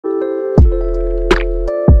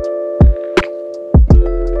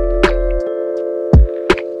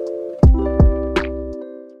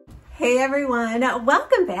everyone,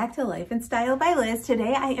 welcome back to Life and Style by Liz.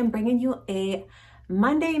 Today I am bringing you a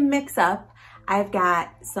Monday mix-up. I've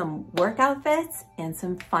got some work outfits and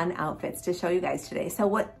some fun outfits to show you guys today. So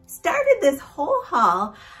what started this whole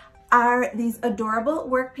haul are these adorable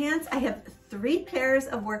work pants. I have 3 pairs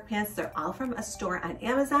of work pants. They're all from a store on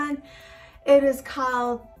Amazon. It is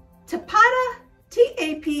called Tapata,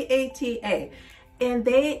 T-A-P-A-T-A. And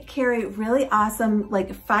they carry really awesome,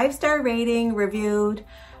 like 5-star rating reviewed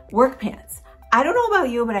work pants. I don't know about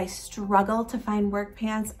you, but I struggle to find work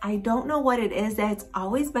pants. I don't know what it is. That's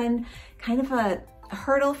always been kind of a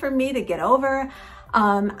hurdle for me to get over.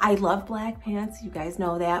 I love black pants, you guys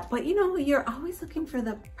know that, but you know, you're always looking for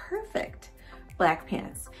the perfect black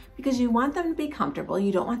pants because you want them to be comfortable.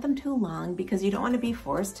 You don't want them too long because you don't want to be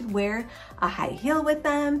forced to wear a high heel with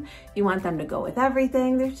them. You want them to go with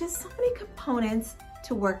everything. There's just so many components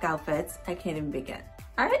to work outfits. I can't even begin.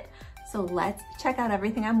 All right, so let's check out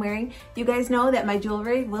everything I'm wearing. You guys know that my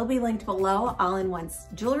jewelry will be linked below, all in one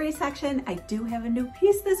jewelry section. I do have a new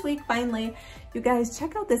piece this week, finally. You guys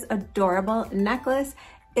check out this adorable necklace.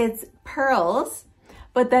 It's pearls,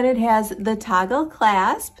 but then it has the toggle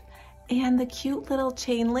clasp and the cute little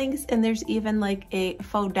chain links, and there's even like a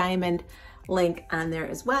faux diamond link on there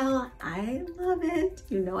as well. I love it,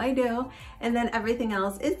 you know I do. And then everything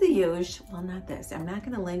else is the usual. Well, not this. I'm not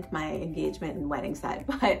gonna link my engagement and wedding set,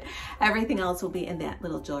 but everything else will be in that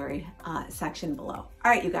little jewelry section below.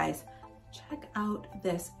 All right, you guys, check out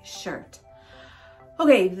this shirt.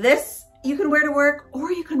 Okay, this you can wear to work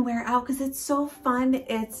or you can wear out because it's so fun.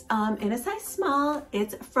 It's in a size small.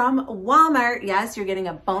 It's from Walmart. Yes, you're getting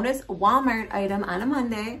a bonus Walmart item on a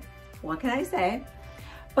Monday. What can I say?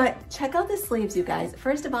 But check out the sleeves, you guys.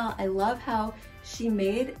 First of all, I love how she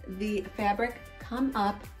made the fabric come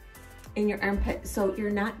up in your armpit. So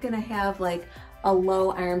you're not gonna have like a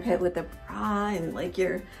low armpit with the bra and like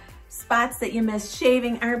your spots that you miss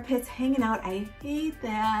shaving, armpits hanging out. I hate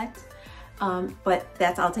that. But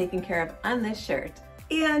that's all taken care of on this shirt.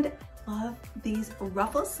 And I love these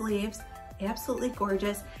ruffle sleeves, absolutely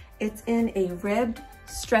gorgeous. It's in a ribbed,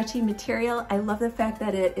 stretchy material. I love the fact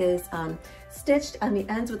that it is stitched on the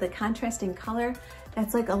ends with a contrasting color.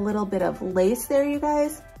 That's like a little bit of lace there, you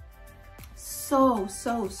guys. So,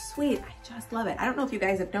 so sweet. I just love it. I don't know if you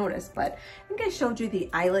guys have noticed, but I think I showed you the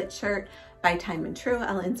Eyelet Shirt by Time and True.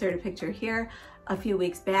 I'll insert a picture here a few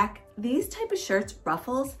weeks back. These type of shirts,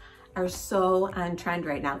 ruffles, are so on trend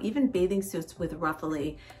right now. Even bathing suits with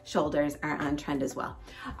ruffly shoulders are on trend as well.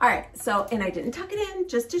 All right, so, and I didn't tuck it in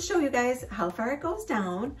just to show you guys how far it goes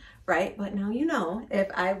down, right? But now you know, if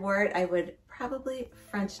I wore it, I would probably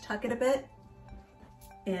French tuck it a bit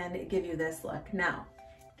and give you this look. Now,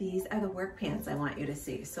 these are the work pants I want you to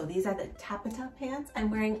see. So these are the Tapata pants. I'm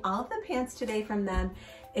wearing all of the pants today from them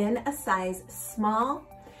in a size small,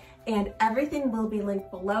 and everything will be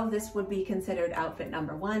linked below. This would be considered outfit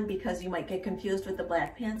number 1 because you might get confused with the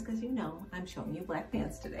black pants because you know I'm showing you black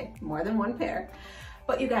pants today, more than 1 pair.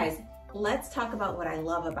 But you guys, let's talk about what I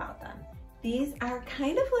love about them. These are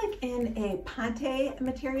kind of like in a Ponte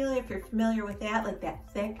material, if you're familiar with that, like that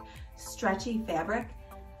thick, stretchy fabric.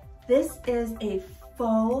 This is a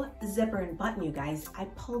faux zipper and button, you guys. I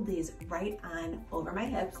pulled these right on over my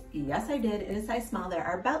hips. Yes, I did, in a size small. There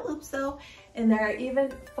are belt loops though, and there are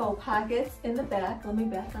even faux pockets in the back. Let me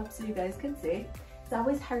back up so you guys can see. It's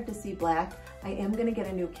always hard to see black. I am gonna get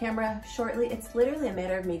a new camera shortly. It's literally a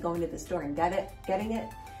matter of me going to the store and getting it,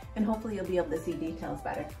 and hopefully you'll be able to see details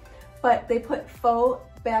better. But they put faux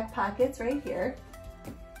back pockets right here,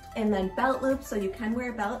 and then belt loops, so you can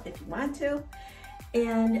wear a belt if you want to,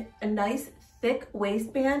 and a nice thick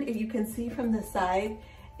waistband. If you can see from the side,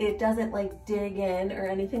 it doesn't like dig in or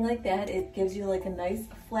anything like that. It gives you like a nice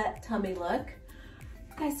flat tummy look.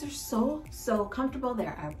 Guys, they're so, so comfortable.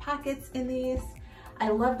 There are pockets in these. I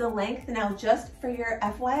love the length. Now, just for your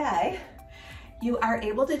FYI, you are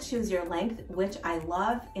able to choose your length, which I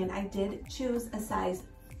love, and I did choose a size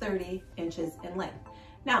 30 inches in length.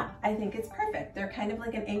 Now, I think it's perfect. They're kind of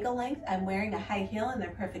like an ankle length. I'm wearing a high heel and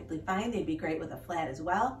they're perfectly fine. They'd be great with a flat as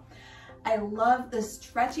well. I love the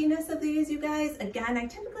stretchiness of these, you guys. Again, I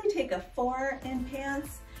typically take a 4 in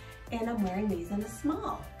pants, and I'm wearing these in a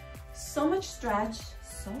small. So much stretch,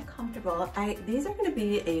 so comfortable. These are gonna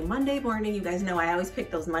be a Monday morning. You guys know I always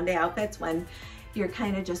pick those Monday outfits when you're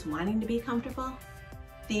kind of just wanting to be comfortable.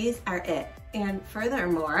 These are it. And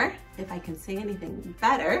furthermore, if I can say anything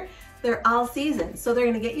better, they're all season. So they're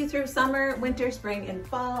gonna get you through summer, winter, spring, and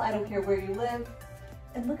fall. I don't care where you live.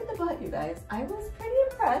 And look at the butt, you guys. I was pretty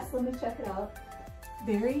impressed. Let me check it out.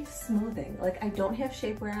 Very smoothing. Like, I don't have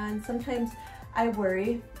shapewear on. Sometimes I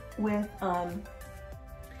worry with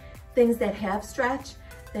things that have stretch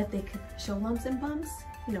that they could show lumps and bumps.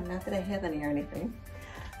 You know, not that I have any or anything.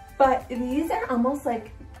 But these are almost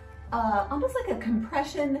like a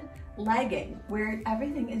compression legging where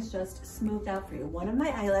everything is just smoothed out for you. One of my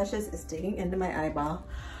eyelashes is digging into my eyeball.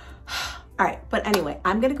 All right, but anyway,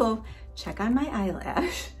 I'm gonna go check on my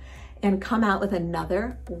eyelash and come out with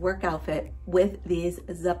another work outfit with these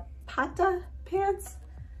Zapata pants.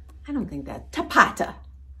 I don't think that, Tapata. I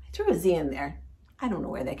threw a Z in there. I don't know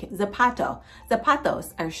where they came, Zapato.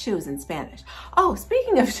 Zapatos are shoes in Spanish. Oh,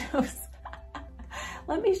 speaking of shoes,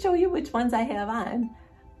 let me show you which ones I have on.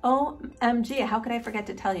 OMG, how could I forget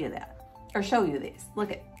to tell you that? Or show you these,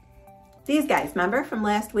 look at these guys. Remember from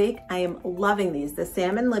last week? I am loving these, the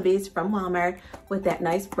Salmon Libbies from Walmart with that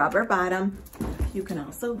nice rubber bottom. You can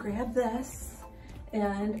also grab this.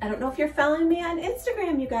 And I don't know if you're following me on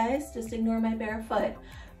Instagram, you guys, just ignore my bare foot,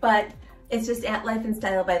 but it's just at Life and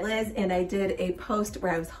Style by Liz, and I did a post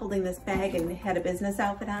where I was holding this bag and had a business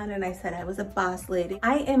outfit on, and I said I was a boss lady.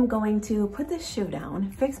 I am going to put this shoe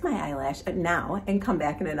down, fix my eyelash now, and come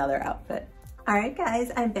back in another outfit. All right, guys,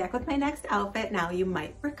 I'm back with my next outfit. Now, you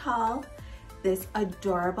might recall this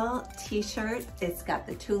adorable t-shirt. It's got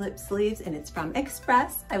the tulip sleeves, and it's from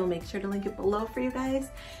Express. I will make sure to link it below for you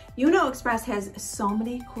guys. You know Express has so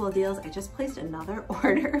many cool deals. I just placed another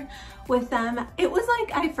order with them. It was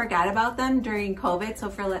like I forgot about them during COVID. So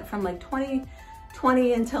from like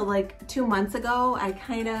 2020 until like 2 months ago, I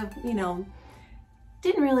kind of, you know,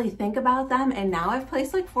 didn't really think about them. And now I've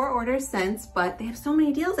placed like 4 orders since, but they have so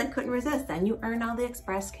many deals I couldn't resist. Then you earn all the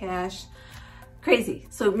Express cash. Crazy.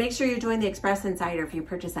 So make sure you join the Express Insider if you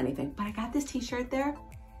purchase anything. But I got this t-shirt there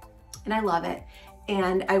and I love it.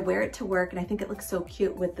 And I wear it to work, and I think it looks so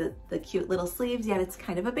cute with the cute little sleeves, yet it's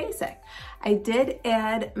kind of a basic. I did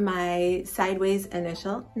add my sideways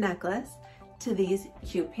initial necklace to these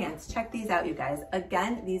cute pants. Check these out, you guys.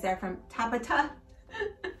 Again, these are from Tapata.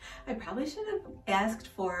 I probably should have asked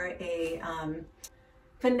for a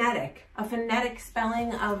phonetic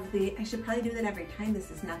spelling of the, I should probably do that every time.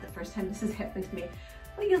 This is not the first time this has happened to me,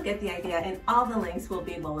 but you'll get the idea, and all the links will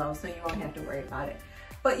be below, so you won't have to worry about it.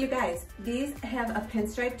 But you guys, these have a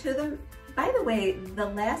pinstripe to them. By the way, the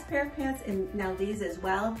last pair of pants, and now these as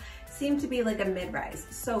well, seem to be like a mid-rise.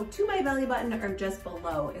 So to my belly button or just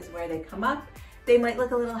below is where they come up. They might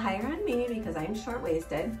look a little higher on me because I'm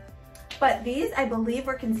short-waisted. But these, I believe,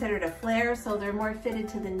 were considered a flare, so they're more fitted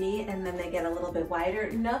to the knee, and then they get a little bit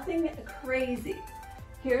wider. Nothing crazy.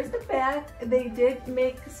 Here's the back. They did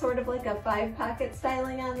make sort of like a 5-pocket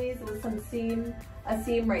styling on these with some seam, a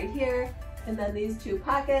seam right here, and then these 2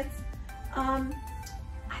 pockets. I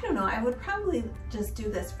don't know, I would probably just do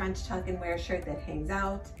this French tuck and wear a shirt that hangs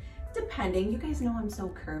out, depending. You guys know I'm so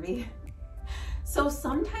curvy. So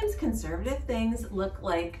sometimes conservative things look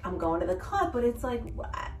like I'm going to the club, but it's like,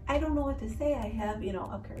 I don't know what to say. I have, you know,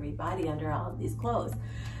 a curvy body under all of these clothes.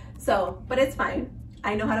 So, but it's fine.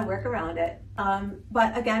 I know how to work around it.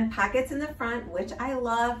 But again, pockets in the front, which I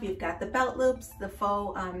love. You've got the belt loops, the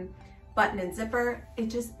faux button and zipper. It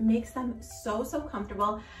just makes them so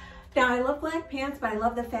comfortable. Now, I love black pants, but I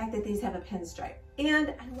love the fact that these have a pinstripe.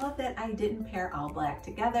 And I love that I didn't pair all black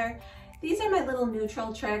together. These are my little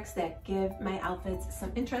neutral tricks that give my outfits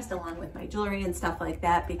some interest, along with my jewelry and stuff like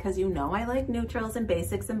that, because you know I like neutrals and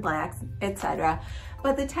basics and blacks, etc.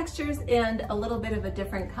 But the textures and a little bit of a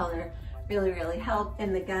different color really help.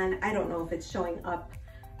 And again, I don't know if it's showing up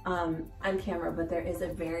on camera, but there is a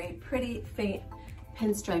very pretty faint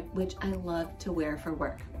pinstripe, which I love to wear for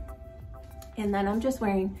work. And then I'm just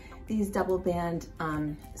wearing these double band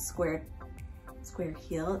square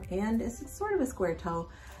heel, and it's sort of a square toe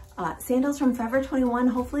sandals from Forever 21.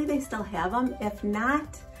 Hopefully they still have them. If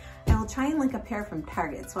not, I will try and link a pair from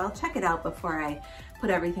Target. So I'll check it out before I put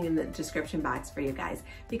everything in the description box for you guys,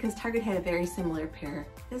 because Target had a very similar pair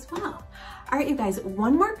as well. All right, you guys,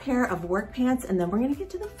 one more pair of work pants, and then we're gonna get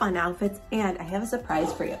to the fun outfits, and I have a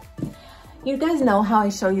surprise for you. You guys know how I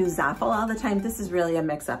show you Zaful all the time. This is really a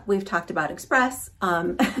mix-up. We've talked about Express,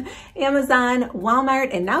 Amazon, Walmart,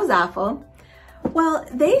 and now Zaful. Well,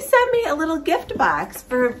 they sent me a little gift box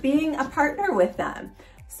for being a partner with them.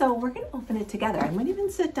 So we're gonna open it together. I might even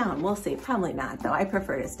sit down. We'll see. Probably not, though. I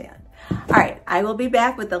prefer to stand. All right, I will be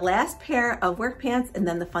back with the last pair of work pants, and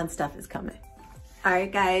then the fun stuff is coming. All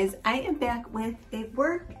right, guys, I am back with a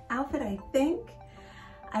work outfit, I think.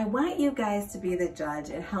 I want you guys to be the judge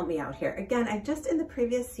and help me out here. Again, in the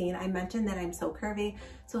previous scene, I mentioned that I'm so curvy.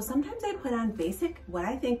 So sometimes I put on basic, what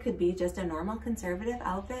I think could be just a normal conservative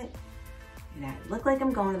outfit, and I look like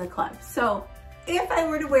I'm going to the club. So if I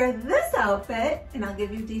were to wear this outfit, and I'll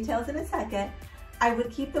give you details in a second, I would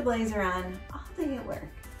keep the blazer on all day at work.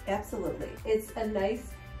 Absolutely. It's a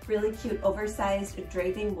nice really cute oversized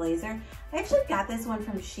draping blazer. I actually got this one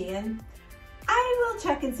from Shein. I will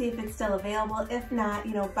check and see if it's still available. If not,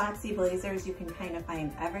 you know, boxy blazers you can kind of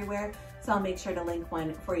find everywhere. So I'll make sure to link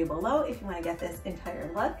one for you below if you want to get this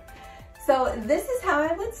entire look. So this is how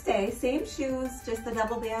I would stay. Same shoes, just the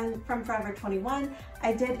double band from Forever 21.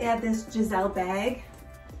 I did add this Giselle bag.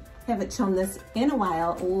 Haven't shown this in a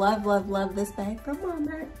while. Love, love, love this bag from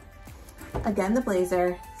Walmart. Again, the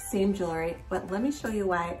blazer, same jewelry, but let me show you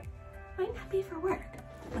why it might not be for work.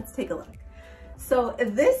 Let's take a look. So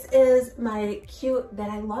this is my cute, that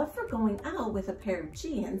I love for going out with a pair of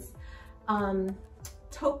jeans.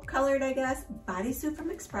 Taupe colored, I guess, bodysuit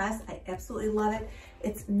from Express. I absolutely love it.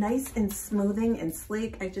 It's nice and smoothing and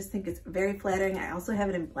sleek. I just think it's very flattering. I also have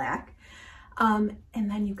it in black. And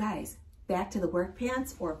then you guys, back to the work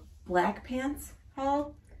pants or black pants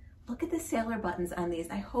haul. Look at the sailor buttons on these.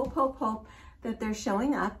 I hope that they're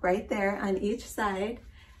showing up right there on each side.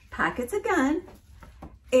 Pockets again.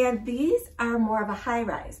 And these are more of a high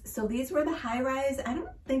rise. So these were the high rise. I don't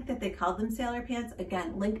think that they called them sailor pants.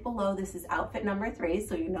 Again, linked below. This is outfit number 3,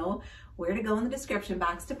 so you know where to go in the description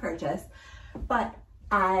box to purchase. But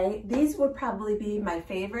these would probably be my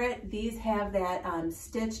favorite. These have that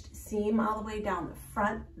stitched seam all the way down the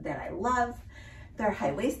front that I love. They're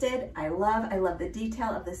high-waisted. I love the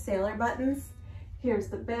detail of the sailor buttons. Here's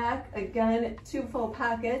the back. Again, 2 full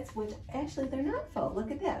pockets, which actually they're not full.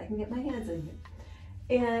 Look at that. I can get my hands in here.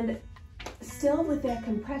 And still with that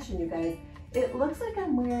compression, you guys, it looks like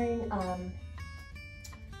I'm wearing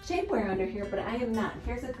shapewear under here, but I am not.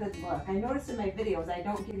 Here's a good look. I noticed in my videos, I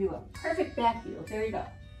don't give you a perfect back view. There you go.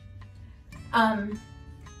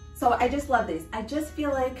 So I just love these. I just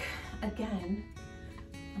feel like, again,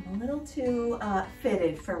 I'm a little too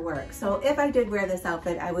fitted for work. So if I did wear this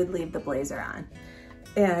outfit, I would leave the blazer on.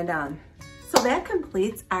 And so that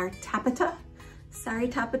completes our tappeta,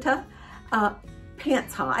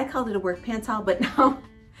 pants haul. I called it a work pants haul, but no, I'm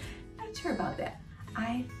not sure about that.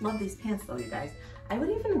 I love these pants though, you guys. I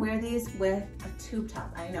would even wear these with a tube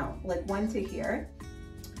top. I know, like one to here,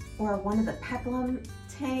 or one of the peplum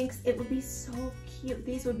tanks. It would be so cute.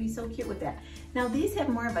 These would be so cute with that. Now these have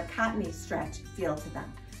more of a cottony stretch feel to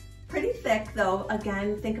them. Pretty thick though.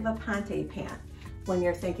 Again, think of a Ponte pant when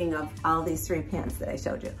you're thinking of all these 3 pants that I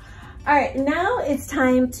showed you. All right, now it's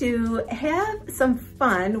time to have some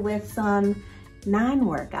fun with some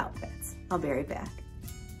non-work outfits. I'll be right back.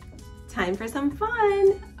 Time for some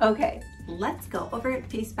fun. Okay, let's go over it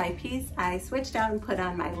piece by piece. I switched out and put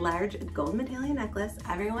on my large gold medallion necklace,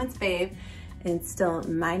 everyone's fave, and still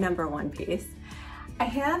my #1 piece. I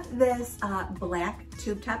have this black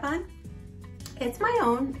tube top on. It's my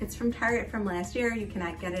own. It's from Target from last year. You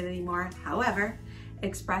cannot get it anymore. However,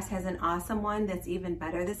 Express has an awesome one that's even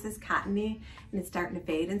better. This is cottony and it's starting to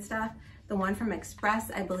fade and stuff. The one from Express,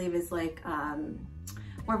 I believe, is like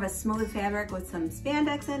more of a smooth fabric with some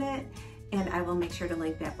spandex in it. And I will make sure to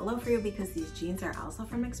link that below for you because these jeans are also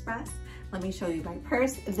from Express. Let me show you my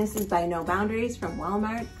purse. This is by No Boundaries from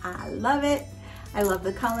Walmart. I love it. I love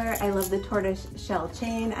the color. I love the tortoise shell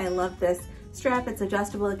chain. I love this strap. It's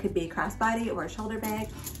adjustable. It could be crossbody or a shoulder bag,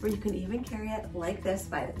 or you can even carry it like this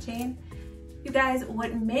by the chain. You guys,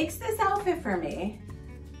 what makes this outfit for me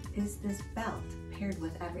is this belt paired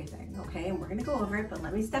with everything, okay? And we're gonna go over it, but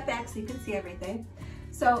let me step back so you can see everything.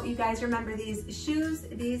 So you guys remember these shoes?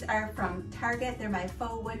 These are from Target. They're my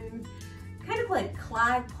faux wooden, kind of like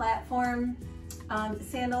clog platform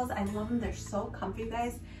sandals. I love them. They're so comfy,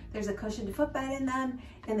 guys. There's a cushioned footbed in them,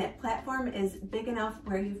 and that platform is big enough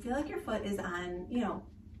where you feel like your foot is on, you know,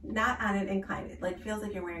 not on an incline. It like feels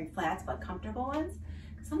like you're wearing flats, but comfortable ones.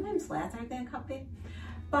 Sometimes flats aren't that comfy.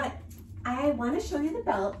 But I want to show you the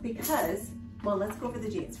belt because, well, let's go over the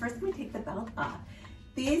jeans. First, let me take the belt off.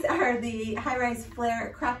 These are the high-rise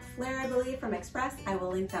flare, cropped flare, I believe, from Express. I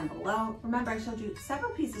will link them below. Remember, I showed you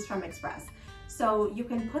several pieces from Express. So you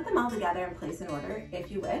can put them all together and place an order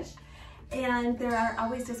if you wish. And there are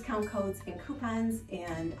always discount codes and coupons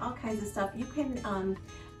and all kinds of stuff. You can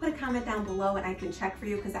put a comment down below and I can check for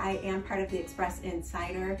you because I am part of the Express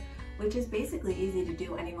Insider, which is basically easy to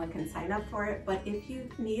do. Anyone can sign up for it. But if you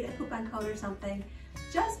need a coupon code or something,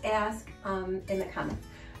 just ask in the comments.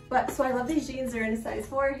 But so I love these jeans. They're in a size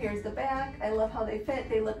 4. Here's the back. I love how they fit.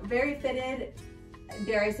 They look very fitted,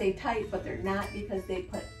 dare I say tight, but they're not because they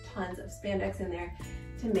put tons of spandex in there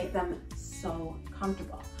to make them so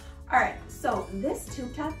comfortable. All right, so this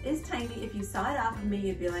tube top is tiny. If you saw it off of me,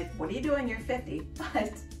 you'd be like, what are you doing? You're 50.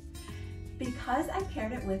 But because I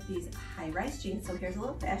paired it with these high-rise jeans, so here's a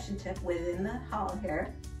little fashion tip within the haul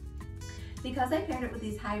here. Because I paired it with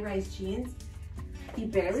these high-rise jeans, You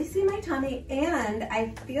barely see my tummy, and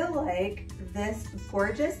I feel like this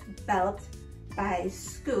gorgeous belt by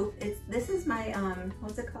Scoop. This is my,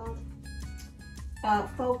 what's it called?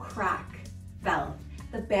 Faux croc belt.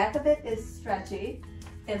 The back of it is stretchy,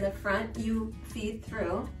 and the front you feed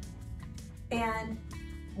through. And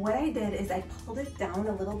what I did is I pulled it down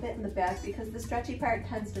a little bit in the back because the stretchy part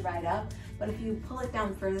tends to ride up, but if you pull it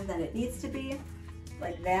down further than it needs to be,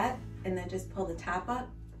 like that, and then just pull the top up,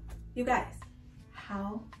 you guys,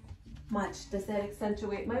 how much does that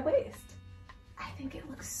accentuate my waist? I think it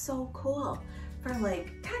looks so cool for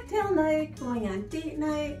like cocktail night, going on date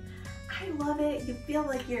night. I love it. You feel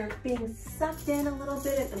like you're being sucked in a little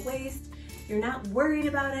bit at the waist. You're not worried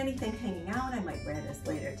about anything hanging out. I might wear this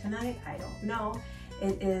later tonight. I don't know.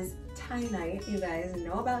 It is tie night. You guys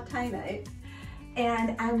know about tie night.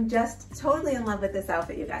 And I'm just totally in love with this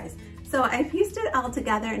outfit, you guys. So I pieced it all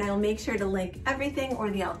together, and I will make sure to link everything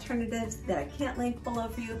or the alternatives that I can't link below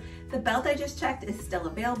for you. The belt I just checked is still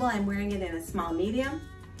available. I'm wearing it in a small medium,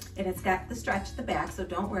 and it's got the stretch at the back, so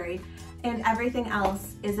don't worry. And everything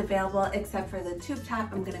else is available except for the tube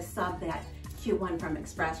top. I'm gonna sub that cute one from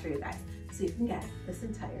Express for you guys, so you can get this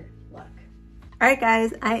entire look. All right,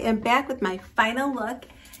 guys, I am back with my final look.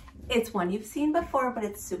 It's one you've seen before, but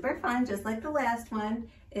it's super fun, just like the last one.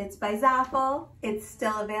 It's by Zaful. It's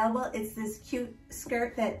still available. It's this cute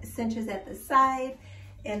skirt that cinches at the side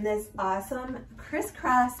and this awesome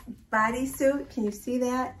crisscross bodysuit. Can you see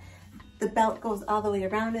that? The belt goes all the way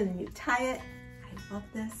around and then you tie it. I love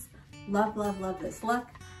this. Love, love, love this look.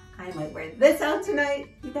 I might wear this out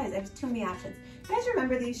tonight. You guys, I have too many options. You guys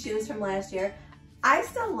remember these shoes from last year? I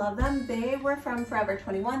still love them. They were from Forever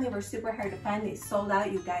 21. They were super hard to find. They sold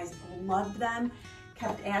out. You guys loved them.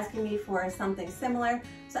 Kept asking me for something similar.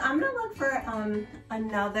 So I'm gonna look for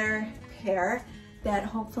another pair that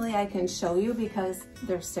hopefully I can show you because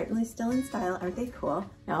they're certainly still in style. Aren't they cool?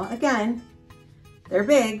 Now, again, they're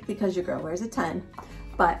big because your girl wears a ton,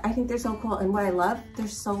 but I think they're so cool. And what I love, they're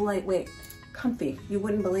so lightweight, comfy. You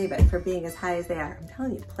wouldn't believe it for being as high as they are. I'm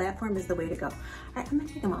telling you, platform is the way to go. All right, I'm gonna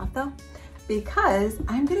take them off though, because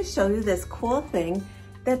I'm gonna show you this cool thing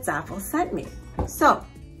that Zaful sent me. So,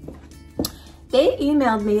 they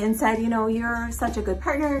emailed me and said, you know, you're such a good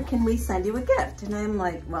partner, can we send you a gift? And I'm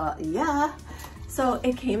like, well, yeah. So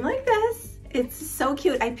it came like this. It's so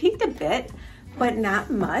cute. I peeked a bit, but not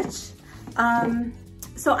much.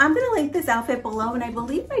 So I'm gonna link this outfit below, and I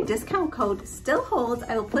believe my discount code still holds.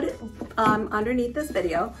 I will put it underneath this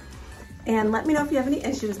video. And let me know if you have any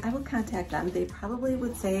issues. I will contact them. They probably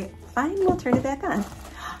would say, fine, we'll turn it back on.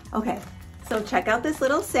 Okay, so check out this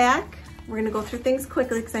little sack. We're gonna go through things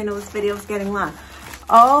quickly because I know this video is getting long.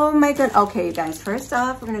 Oh my goodness. Okay, you guys, first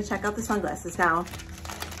off, we're gonna check out the sunglasses now.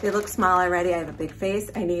 They look small already. I have a big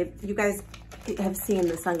face. You guys have seen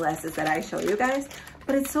the sunglasses that I show you guys,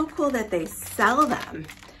 but it's so cool that they sell them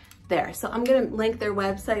there. So I'm gonna link their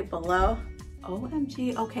website below.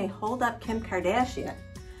 OMG, okay, hold up, Kim Kardashian.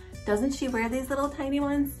 Doesn't she wear these little tiny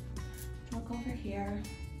ones? Look over here.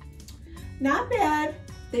 Not bad.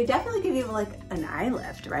 They definitely give you like an eye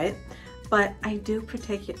lift, right? But I do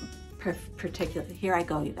particularly, here I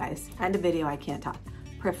go, you guys. End of video, I can't talk.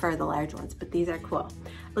 Prefer the large ones, but these are cool.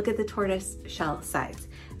 Look at the tortoise shell sides.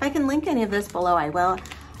 If I can link any of this below, I will.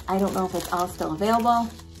 I don't know if it's all still available.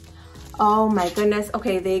 Oh my goodness.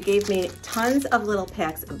 Okay, they gave me tons of little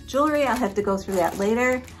packs of jewelry. I'll have to go through that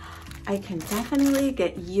later. I can definitely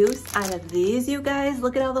get use out of these, you guys.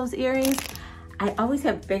 Look at all those earrings. I always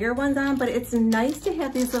have bigger ones on, but it's nice to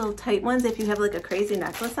have these little tight ones if you have like a crazy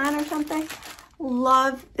necklace on or something.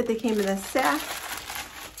 Love that they came in a sack.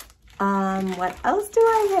 What else do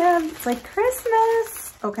I have? It's like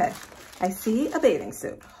Christmas. Okay, I see a bathing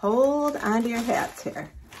suit. Hold on to your hats here.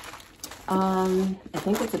 I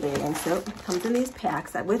think it's a bathing suit. It comes in these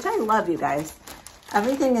packs, which I love, you guys.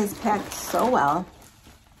 Everything is packed so well.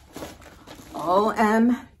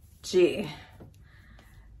 OMG.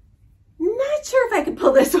 Not sure if I could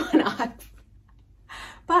pull this one off,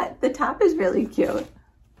 but the top is really cute.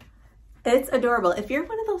 It's adorable. If you're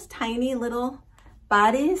one of those tiny little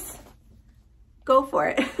bodies, go for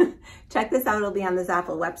it. Check this out. It'll be on the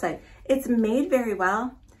Zaful website. It's made very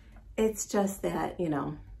well. It's just that, you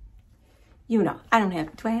know, I don't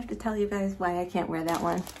have, do I have to tell you guys why I can't wear that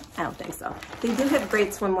one? I don't think so. They do have great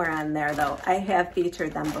swimwear on there though. I have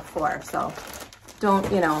featured them before, so don't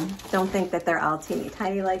think that they're all teeny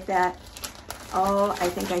tiny like that. Oh, I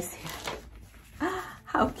think I see it.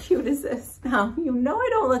 How cute is this? Now, you know I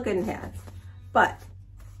don't look good in hats, but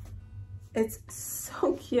it's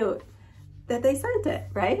so cute that they sent it,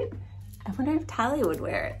 right? I wonder if Tali would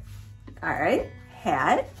wear it. All right,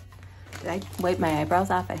 hat. Did I wipe my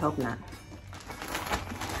eyebrows off? I hope not.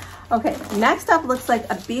 Okay, next up looks like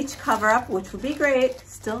a beach cover up, which would be great.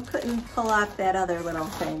 Still couldn't pull off that other little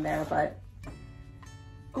thing there, but,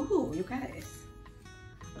 ooh, you guys.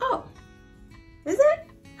 Oh, is it?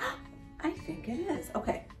 I think it is.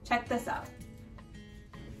 Okay, check this out.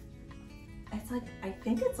 It's like, I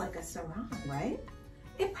think it's like a sarong, right?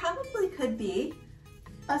 It probably could be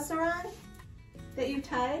a sarong that you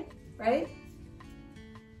tie, right?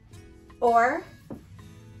 Or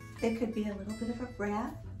it could be a little bit of a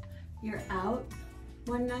wrap. You're out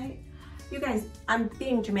one night. You guys, I'm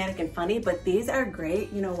being dramatic and funny, but these are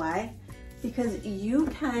great. You know why? Because you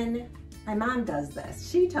can, my mom does this.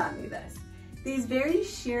 She taught me this. These very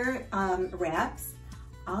sheer wraps,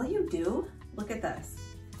 all you do, look at this,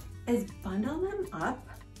 is bundle them up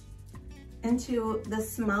into the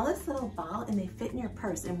smallest little ball and they fit in your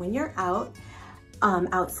purse. And when you're out,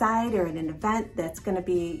 outside or at an event that's gonna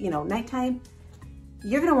be, you know, nighttime,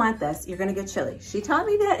 you're gonna want this. You're gonna get chilly. She taught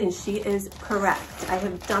me that and she is correct. I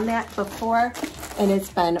have done that before and it's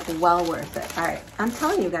been well worth it. All right, I'm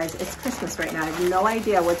telling you guys, it's Christmas right now. I have no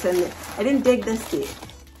idea what's in it. I didn't dig this deep.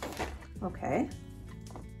 Okay.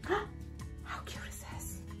 How cute is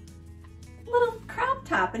this? Little crop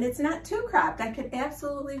top, and it's not too cropped. I could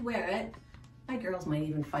absolutely wear it. My girls might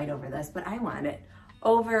even fight over this, but I want it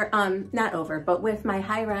over, not over, but with my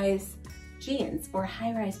high-rise jeans or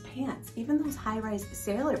high-rise pants. Even those high-rise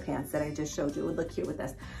sailor pants that I just showed you would look cute with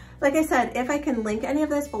this. Like I said, if I can link any of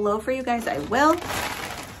this below for you guys, I will.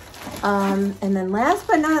 And then last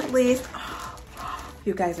but not least, oh,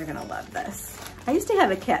 you guys are gonna love this. I used to have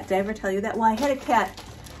a cat. Did I ever tell you that? Well, I had a cat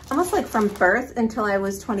almost like from birth until I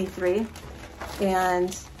was 23.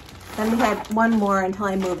 And then we had one more until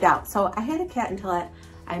I moved out. So I had a cat until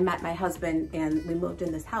I met my husband and we moved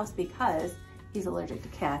in this house because he's allergic to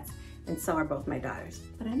cats and so are both my daughters.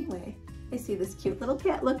 But anyway, I see this cute little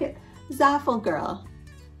cat. Look at Zaful girl.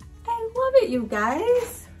 I love it, you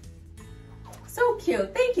guys. So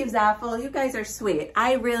cute. Thank you, Zaful. You guys are sweet.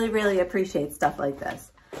 I really, really appreciate stuff like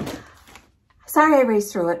this. Sorry I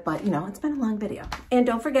raced through it, but you know, it's been a long video. And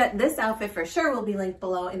don't forget, this outfit for sure will be linked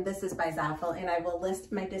below, and this is by Zaful, and I will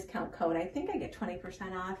list my discount code. I think I get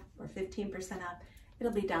 20% off or 15% off.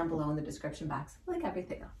 It'll be down below in the description box, like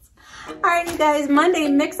everything else. All right, you guys, Monday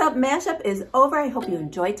mix-up mashup is over. I hope you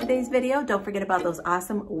enjoyed today's video. Don't forget about those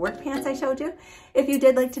awesome work pants I showed you. If you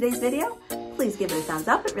did like today's video, please give it a thumbs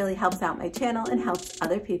up. It really helps out my channel and helps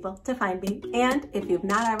other people to find me. And if you've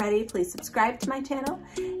not already, please subscribe to my channel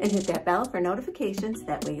and hit that bell for notifications.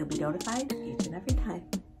 That way you'll be notified each and every time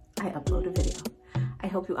I upload a video. I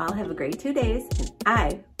hope you all have a great 2 days, and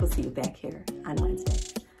I will see you back here on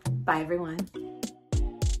Wednesday. Bye, everyone.